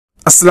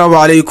Assalamu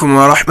alaikum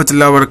wa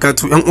rahmatullahi wa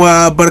barakatuh. Yan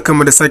uwa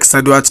barkamu da sake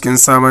saduwa a cikin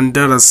sabon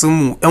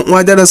darasinmu. Yan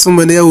uwa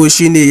darasinmu na yau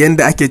shine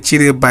yanda ake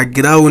cire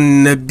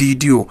background na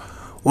bidiyo.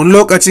 Wani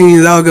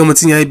lokacin za ga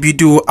mutum ya yi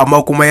bidiyo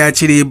amma kuma ya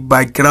cire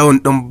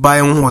background din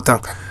bayan hoton.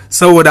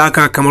 Saboda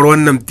haka kamar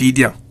wannan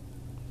bidiyon.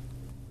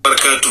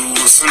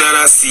 Barakatuh,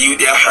 sunana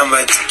Siyudi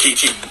Ahmad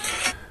Kiki.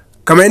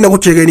 Kamar yadda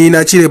kuke gani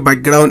na cire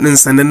background din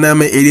sannan na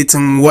mai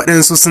editing.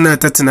 Waɗansu suna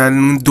ta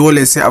tunanin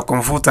dole sai a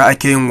kwamfuta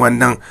ake yin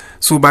wannan.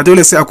 So ba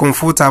dole sai a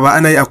kwamfuta ba,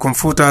 ana yi a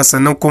kwamfuta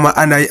sannan kuma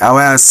ana yi a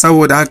waya.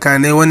 Saboda haka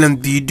ne wannan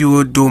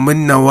bidiyo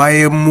domin na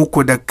wayar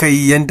muku da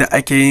kai yadda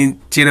ake yin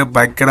cire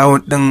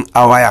background din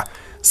a waya.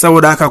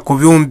 Saboda haka ku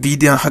biyo mun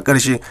bidiyon har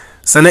ƙarshe.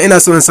 Sannan ina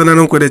so in sanar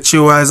muku da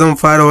cewa zan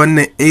fara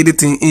wannan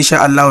editing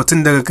insha Allah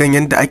tun daga kan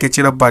yadda ake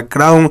cire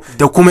background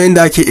da kuma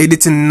yadda ake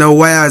editing na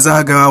waya.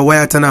 Za ga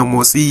waya tana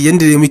motsi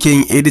yadda da muke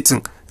yin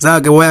editing. Za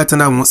ga waya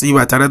tana motsi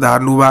ba tare da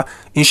hannu ba.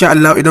 Insha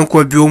Allah idan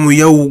kuwa biyo mu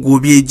yau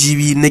gobe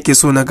jibi nake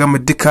so na gama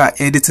duka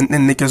editing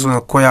din, nake so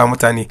na koya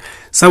mutane.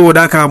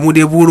 Saboda haka mu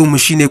dai burin mu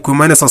shine ku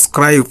mana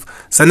subscribe.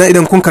 Sannan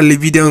idan kun kalli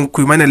bidiyon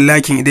ku mana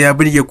liking idan ya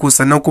burge ku,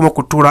 sannan kuma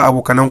ku tura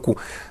abokananku.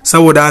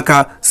 Saboda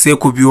haka sai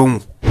ku biyo mu.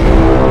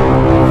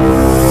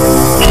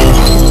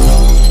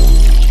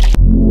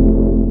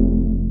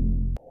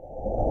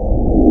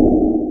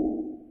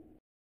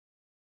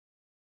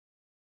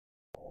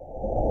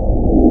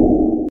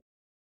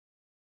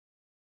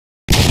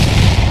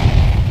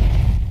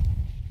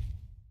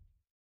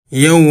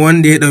 Yau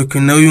wanda ya ɗauki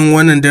nauyin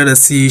wannan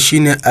darasi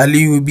shine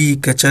Aliyu B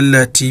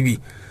Kacalla TV.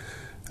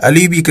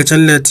 Aliyu B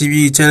Kacalla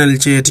TV channel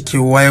ce take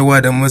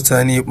wayewa da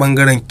mutane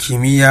bangaren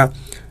kimiyya,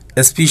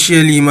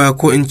 especially ma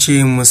ko in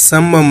ce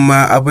musamman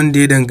ma abin da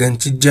ya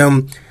danganci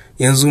jam.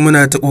 Yanzu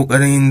muna ta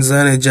kokarin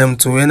zana jam,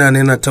 to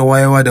yana ta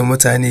wayewa da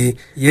mutane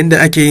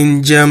yadda ake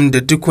yin jam da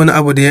duk wani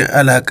abu da ya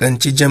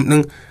alakanci jam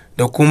din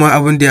da kuma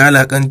abin da ya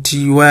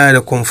alakanci waya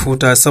da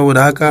kwamfuta.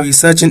 Saboda haka yi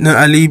sacin din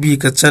Aliyu B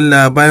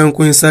Kacalla. Bayan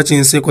kun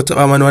sacin sai ku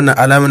taba mana wannan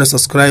alama na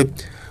subscribe.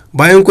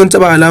 Bayan kun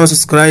taba alamar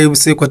subscribe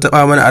sai ku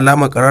taba mana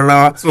alamar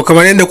kararrawa. So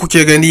kamar yadda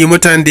kuke gani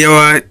mutane da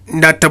yawa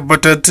na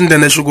tabbatar tun da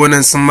na shigo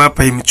nan sun ma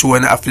fahimci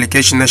wani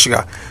application na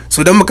shiga.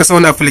 So dan muka san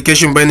wani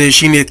application bane,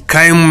 shine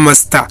kayan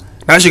master.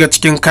 Na shiga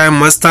cikin kayan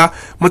master,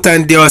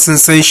 mutane da yawa sun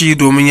san shi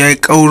domin yayi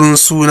kaurin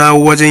suna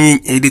wajen yin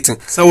editing.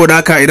 Saboda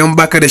haka idan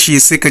baka da shi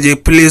sai ka je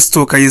Play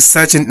Store ka yi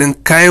searching din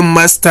kayan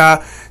master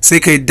sai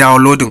ka yi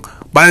downloading.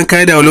 Bayan ka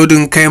yi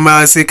downloading kai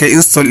ma sai ka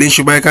install din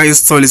shi. Bayan ka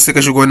install sai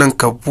ka shigo nan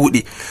ka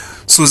bude.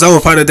 So za mu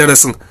fara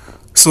darasin.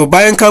 So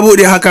bayan ka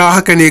bude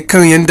haka ne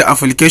kan yanda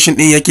application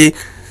din yake,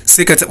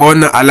 sai ka taba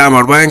wannan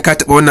alamar. Bayan ka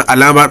taba wannan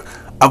alamar,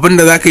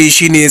 abinda zaka yi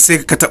shine sai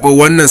ka taba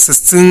wannan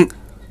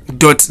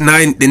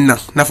 16.9 din nan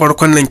na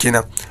farkon nan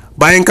kenan.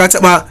 Bayan ka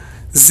taba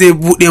zai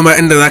bude ma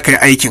inda zaka yi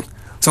aikin.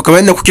 So kamar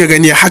yadda kuke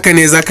gani haka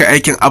ne zaka yi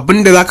aikin.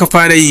 Abinda zaka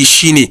fara yi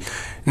shine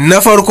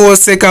na farko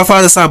sai ka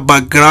fara sa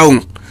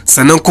background,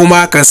 sannan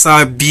kuma ka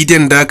sa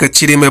bidiyon da aka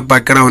cire mai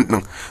background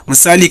din.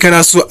 Misali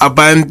kana so a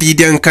bayan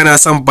bidiyon kana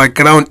son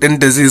background din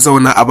da zai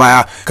zauna a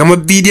baya, kamar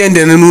bidiyon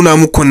da na nuna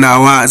muku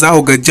nawa za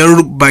ku ga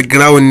jar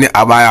background ne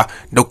a baya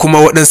da kuma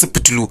waɗansu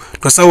fitilu.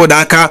 To saboda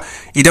haka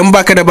idan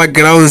baka da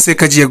background sai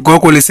ka je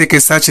Google sai ka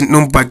searching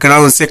din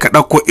background, sai ka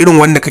ɗauko irin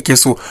wanda kake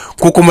so,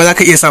 ko kuma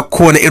zaka iya sa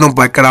kowane irin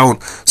background.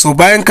 So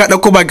bayan ka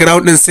ɗauko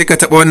background din sai ka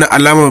taɓa wannan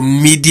alamar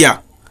media.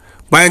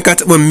 Bayan ka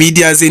taɓa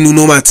media zai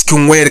nuno ma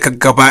cikin wayar ka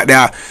gaba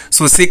ɗaya.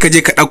 So sai ka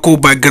je ka ɗauko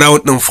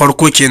background ɗin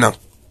farko kenan.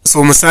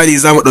 So misali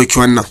za mu ɗauki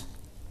wannan.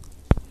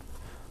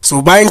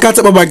 So bayan ka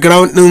taɓa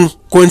background ɗin,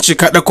 ko in ce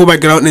ka ɗauko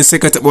background ɗin, sai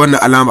ka taɓa wannan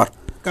alamar.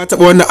 Ka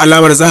taɓa wannan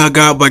alamar za ka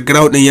ga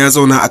background ɗin ya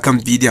zauna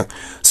akan bidiyon.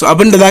 So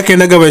abin da za ka yi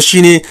na gaba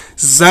shine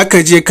za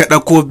ka je ka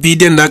ɗauko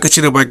bidiyon da aka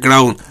cire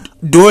background.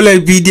 Dole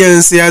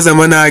bidiyon sai ya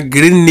zama na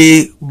green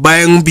ne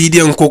bayan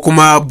bidiyon ko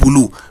kuma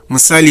blue.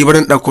 Misali bari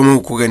in ɗauko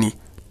muku ku gani.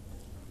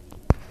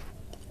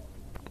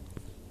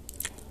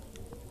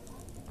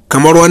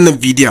 Kamar wannan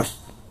bidiyon,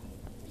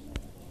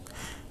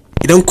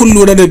 idan kun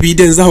lura da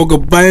bidiyon za ku ga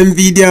bayan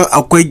bidiyon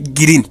akwai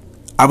green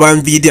a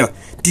bayan bidiyon.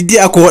 Didi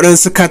akwai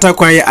waɗansu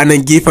katakwaye a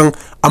nan gefen,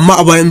 amma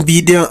a bayan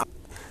bidiyon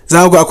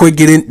za ku ga akwai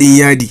green ɗin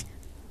yadi.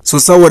 So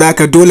saboda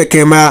haka dole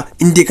kai ma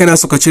inda kana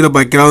so ka cire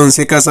background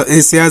sai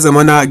ya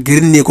zama na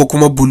green ne ko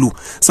kuma blue.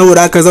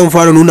 Saboda haka zan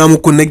fara nuna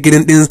muku na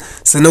green ɗin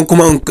sannan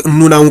kuma in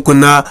nuna muku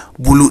na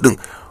blue ɗin.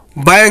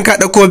 Bayan ka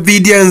ɗauko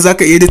bidiyon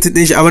zaka edit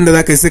din shi, abinda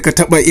zaka yi sai ka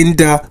taba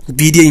inda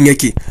bidiyon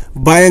yake.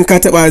 Bayan ka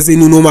taba zai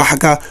nuno ma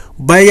haka.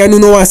 Bayan ya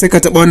nuno ma sai ka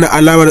taba wannan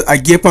alamar a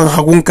gefen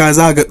hagunka,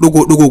 za ga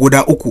ɗigo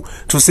guda uku,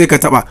 to sai ka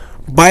taba.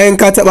 Bayan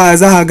ka taba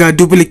za ka ga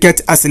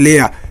duplicate as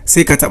layer,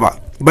 sai ka taba.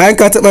 Bayan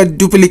ka taba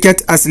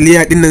duplicate as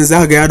layer din nan za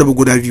ka ga ya rabu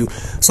guda biyu.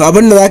 So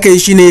abinda zaka yi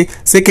shine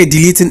sai ka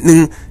delete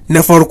din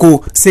na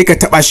farko, sai ka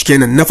taba shi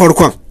kenan na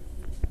farkon.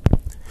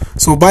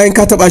 So bayan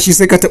ka taba shi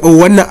sai ka taba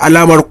wannan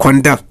alamar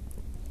kwandon.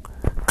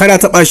 Kana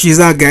taba shi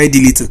za ga ya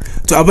delete.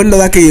 To abinda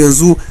zaka yi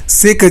yanzu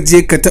sai ka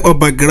je ka taba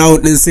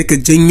background din, sai ka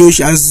janyo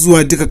shi har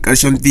zuwa duka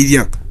karshen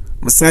bidiyon.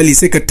 Misali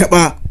sai ka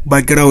taba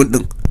background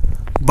din.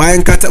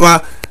 Bayan ka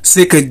taba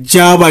sai ka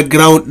ja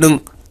background din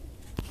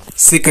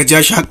sai ka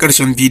ja shi har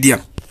ƙarshen bidiyon.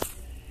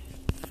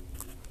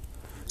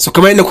 So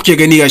kamar yadda kuke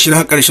gani gashi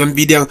har ƙarshen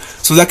bidiyon,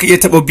 so zaka iya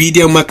taɓa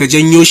bidiyon ma ka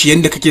janyo shi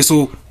yanda kake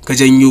so ka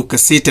janyo, ka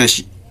seta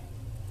shi.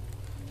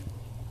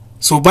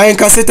 So bayan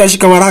ka seta shi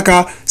kamar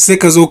haka, sai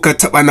ka zo ka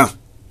taɓa nan,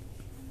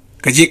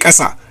 ka je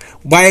ƙasa.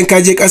 Bayan ka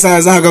je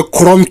ƙasa za ka ga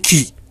chrome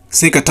key,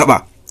 sai ka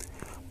taɓa.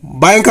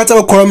 Bayan ka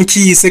taɓa chrome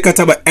key sai ka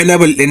taɓa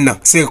enable ɗin nan,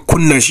 sai ka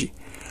kunna shi.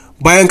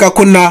 Bayan ka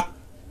kunna,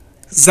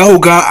 za ku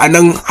ga a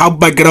nan har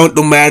background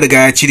ɗin ma ya riga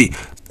ya cire.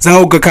 Za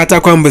ku ga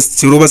katakon ba su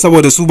ciro ba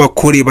saboda su ba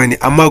kore ba ne,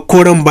 amma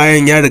koren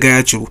bayan ya riga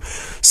ya ciro.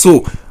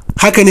 So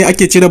haka ne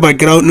ake cire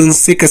background ɗin,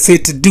 sai ka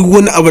saita duk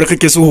wani abu da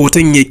kake so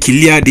hoton ya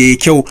kiliya da ya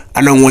kyau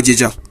a nan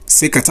wajejen,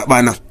 sai ka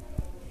taɓa nan.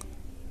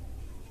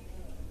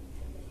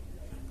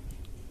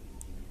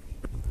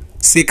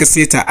 Sai ka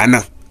seta a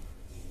nan.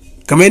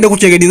 Kamar yadda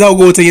kuke gani za ku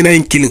ga hoton yana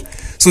yin kilin.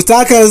 So ta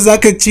haka za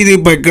ka cire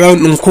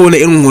background ɗin kowane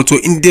irin hoto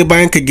in dai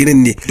bayan ka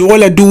girin ne.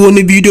 Dole duk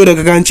wani bidiyo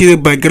daga kan cire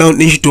background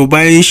ɗin shi to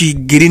bayan shi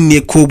girin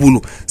ne ko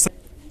bulu.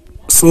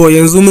 So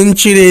yanzu mun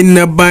cire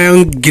na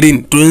bayan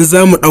green, to yanzu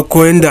za mu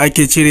ɗauko yadda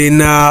ake cire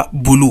na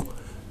bulu.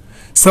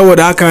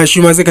 Saboda haka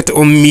shi ma sai ka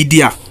taɓa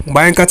media.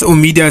 Bayan ka taɓa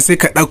media sai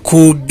ka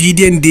ɗauko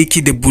bidiyon da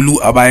yake da bulu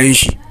a bayan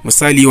shi.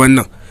 Misali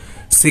wannan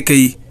sai ka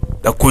yi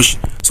ɗauko shi.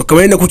 So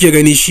kamar yadda kuke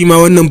gani shi ma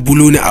wannan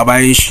bulu ne a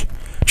bayan shi,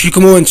 shi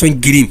kuma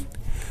wancan green.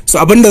 So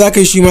abinda za ka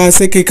yi shi ma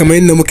sai kai kamar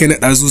yadda muka yi na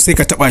ɗazu, sai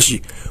ka taɓa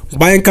shi.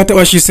 Bayan ka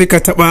taɓa shi sai ka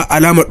taɓa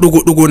alamar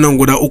ɗigo-ɗigo nan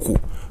guda uku.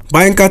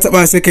 Bayan ka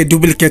taɓa sai ka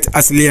duplicate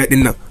as layer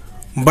ɗin nan.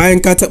 Bayan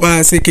ka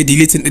taɓa sai ka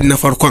deleting ɗin na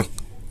farkon,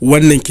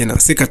 wannan kenan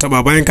sai ka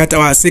taɓa. Bayan ka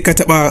taɓa sai ka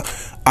taɓa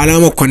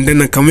alamar kwandon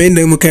nan kamar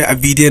yadda muka yi a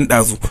bidiyon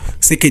ɗazu,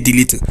 sai ka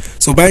deleting.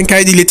 So bayan ka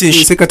yi deleting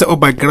shi sai ka taɓa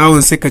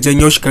background, sai ka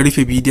janyo shi ka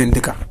rufe bidiyon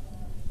duka.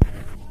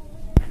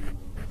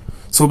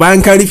 So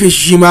bayan ka rufe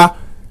shi ma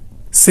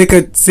sai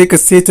ka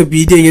seta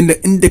bidiyon yanda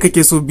inda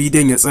kake so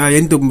bidiyon ya tsaya,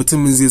 yanda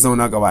mutumin zai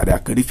zauna gaba daya,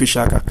 ka rufe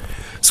shaka.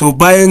 So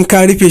bayan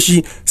ka rufe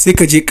shi sai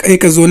ka je kai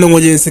ka zo nan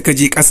wajen, sai ka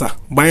je ƙasa.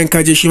 Bayan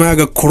ka je shi ma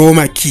ga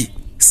chroma key,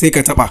 sai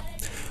ka taba.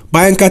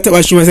 Bayan ka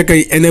taba shi ma sai ka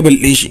yi enable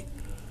din shi.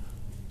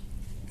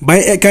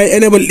 Bayan ka yi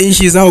enable din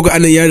shi za ku ga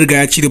anan ya riga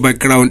ya cire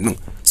background din.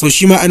 So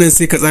shi ma anan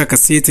sai ka tsaya ka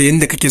seta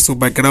yanda kake so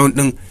background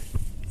din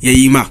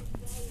yayi ma.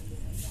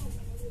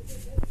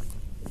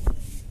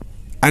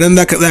 Anan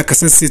za ka tsaya ka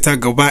sasseta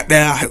gaba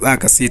daya, za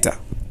ka seta.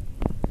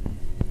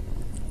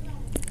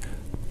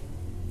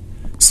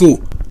 So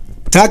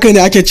taka ne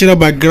ake cire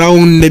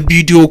background na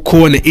bidiyo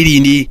kowane iri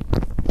ne.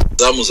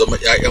 Za mu zama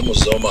ƴaƴanmu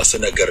su zama masu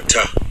nagarta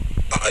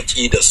a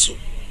aƙidarsu,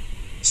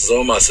 su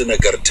zama masu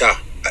nagarta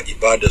a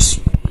ibadarsu.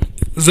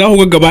 Za ku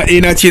ga gaba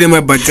ɗaya na cire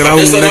mai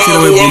background, na cire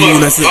mai bulu,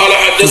 na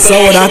cire.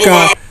 Saboda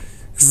haka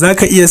za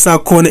ka iya sa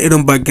kowane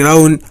irin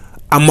background,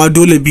 amma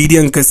dole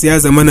bidiyon ka sai ya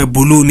zama na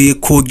bulu ne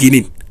ko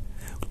ginin.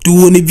 Duk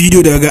wani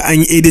bidiyo daga an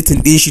yi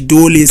editing din shi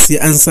dole sai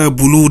an sa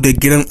bulu da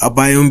giran a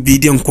bayan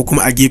bidiyon ko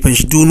kuma a gefen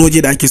shi, duk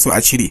waje da ake so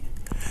a cire.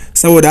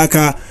 Saboda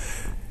haka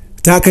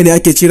taka ne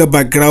ake cire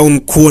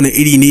background kowane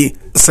iri ne.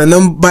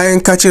 Sannan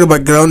bayan ka cire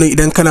background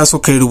idan kana so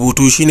kai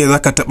rubutu shine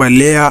zaka taba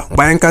layer.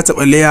 Bayan ka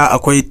taba layer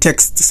akwai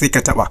text, sai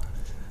ka taba,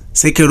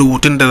 sai kai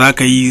rubutun da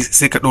zaka yi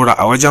sai ka dora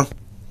a wajen.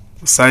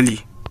 Misali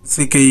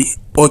sai kai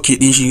okay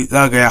din shi,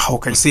 zaka ya hau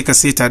kai, sai ka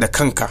seta da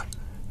kanka.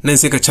 Nan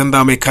sai ka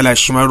canza mai kala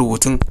shi ma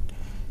rubutun.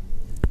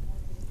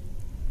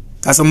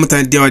 Kasan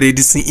mutane da yawa dai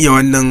duk sun iya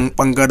wannan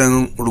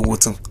bangaren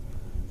rubutun.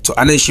 To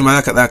anan shi ma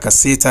zaka tsaka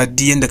seta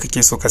duk yanda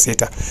kake so ka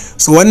seta.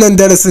 So wannan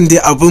darasin dai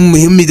abun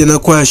muhimmi da na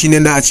koya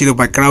shine na a cire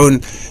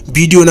background.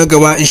 Bidiyo na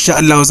gaba insha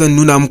Allah zan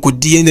nuna muku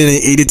duk yanda na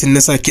editing, na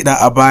sa kiɗa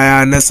a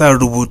baya, na sa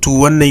rubutu,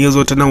 wannan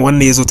yazo ta nan,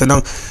 wannan yazo ta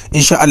nan.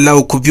 Insha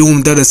Allah ku biyo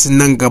mu darasin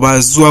nan gaba,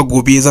 zuwa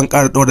gobe zan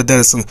ƙara ɗora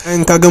darasin.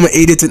 In ka gama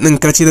editing din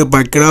ka cire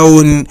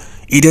background,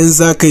 idan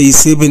za ka yi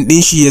saving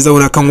din shi ya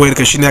zauna kan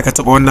wayarka shine ka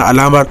taba wannan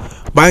alamar.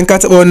 Bayan ka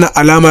taba wannan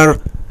alamar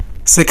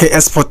sai ka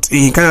export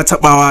din, kana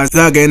tabawa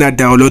za ga yana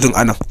downloading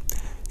anan.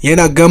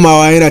 Yana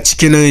gamawa yana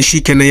cikin nan,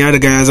 shikenan ya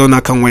riga ya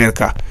zauna kan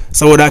wayarka.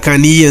 Saboda haka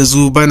ni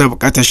yanzu bana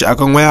bukatar shi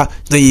akan waya,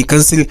 zan yi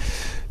cancel.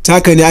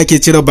 Taka ne ake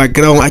cire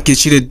background, ake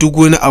cire duk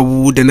wani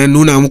abu da na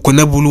nuna muku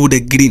na blue da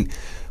green.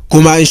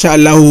 Kuma insha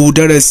Allah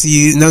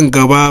darasi nan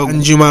gaba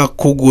anjima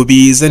ko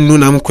gobe zan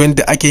nuna muku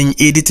yadda ake yin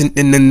editing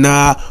din nan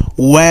na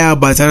waya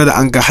ba tare da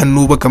an ga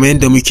hannu ba, kamar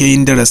yadda muke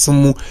yin darasin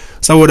mu.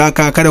 Saboda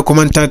haka kada ku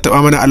manta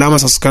taɓa mana alamar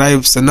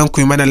subscribe, sannan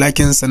ku yi mana like,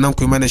 sannan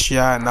ku yi mana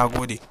share.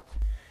 Nagode.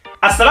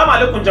 Assalamu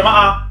alaikum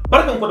jama'a,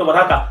 barkanku da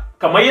warhaka.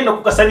 Kamar yadda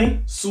kuka sani,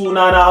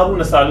 suna na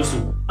Haruna Salisu,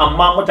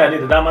 amma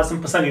mutane da dama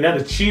sun fi sani na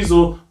da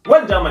Cizo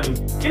wan Germany.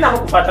 Ina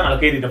muku fatan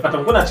alkhairi da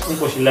fatan kuna cikin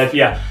koshin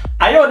lafiya.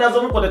 A yau na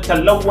zo muku da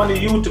tallan wani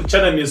YouTube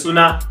channel mai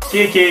suna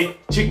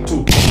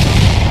Techtube.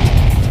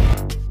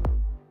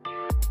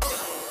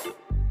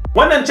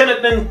 Wannan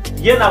channel din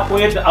yana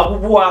koyar da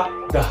abubuwa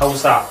da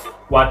Hausa,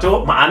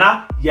 wato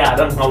ma'ana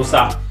yaren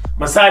Hausa.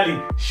 Misali,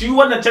 shi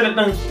wannan channel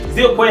din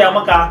zai koya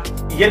maka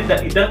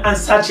yadda idan an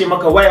sace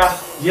maka waya,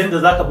 yadda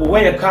zaka bi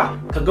wayarka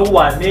ka ga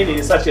wane ne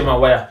ya sace ma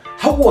waya.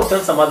 har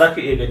hotonsa ma za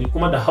ka iya gani,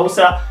 kuma da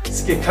Hausa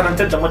suke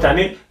karantar da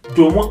mutane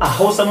domin a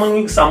Hausa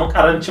mun samu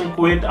karancin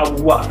koyar da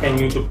abubuwa akan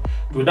YouTube.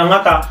 To don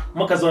haka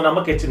muka zauna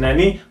muka yi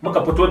tunani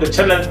muka fito da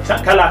channel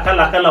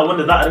kala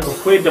wanda za a rinka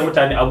koyar da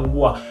mutane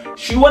abubuwa.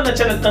 Shi wannan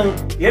channel din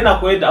yana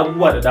koyar da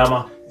abubuwa da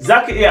dama.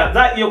 Za a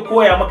iya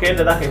koya maka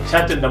yadda za ka yi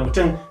chatting da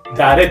mutum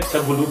direct ta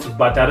Bluetooth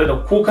ba tare da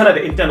ko kana da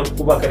internet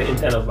ko baka da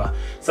internet ba.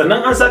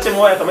 Sannan an sace ma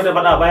waya kamar da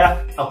faɗa baya,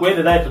 akwai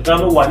yadda za ka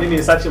gano wane ne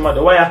ya sace ma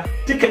da waya.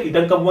 Duka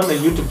idan ka bi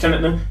wannan YouTube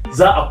channel din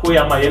za a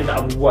koya ma yadda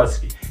abubuwa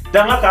suke.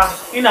 Don haka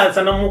ina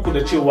sanar muku da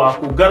cewa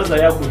ku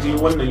garzaya ku je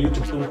wannan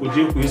YouTube din, ku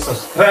je ku yi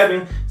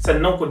subscribing,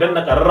 sannan ku danna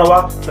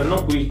ƙararrawa,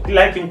 sannan ku yi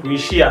liking, ku yi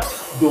share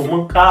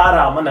domin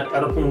ƙara mana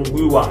ƙarfin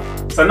gwiwa.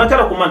 Sannan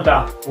kada ku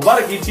manta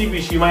Mubaraki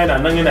TV shi ma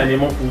yana nan yana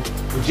neman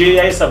ku je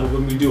yayi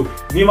sababbin bidiyo.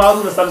 Ni ma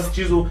Haruna Salisu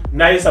Cizo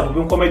na yi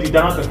sababbin comedy,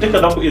 don haka duka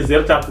za ku iya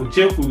ziyarta ku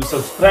je ku yi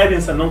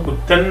subscribing, sannan ku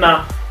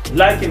danna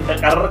liking ta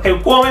ƙararra kai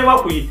komai ma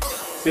ku yi.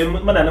 Sai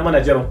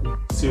muna jiran ku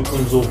sai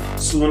kun zo.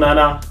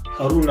 Sunana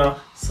Haruna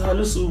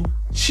Salisu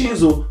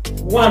Cizo,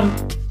 One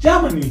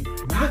Germany.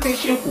 Na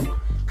gaishe ku.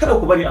 Kada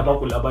ku bari a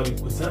baku labari,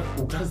 ku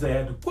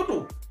garzaya da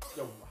gudu.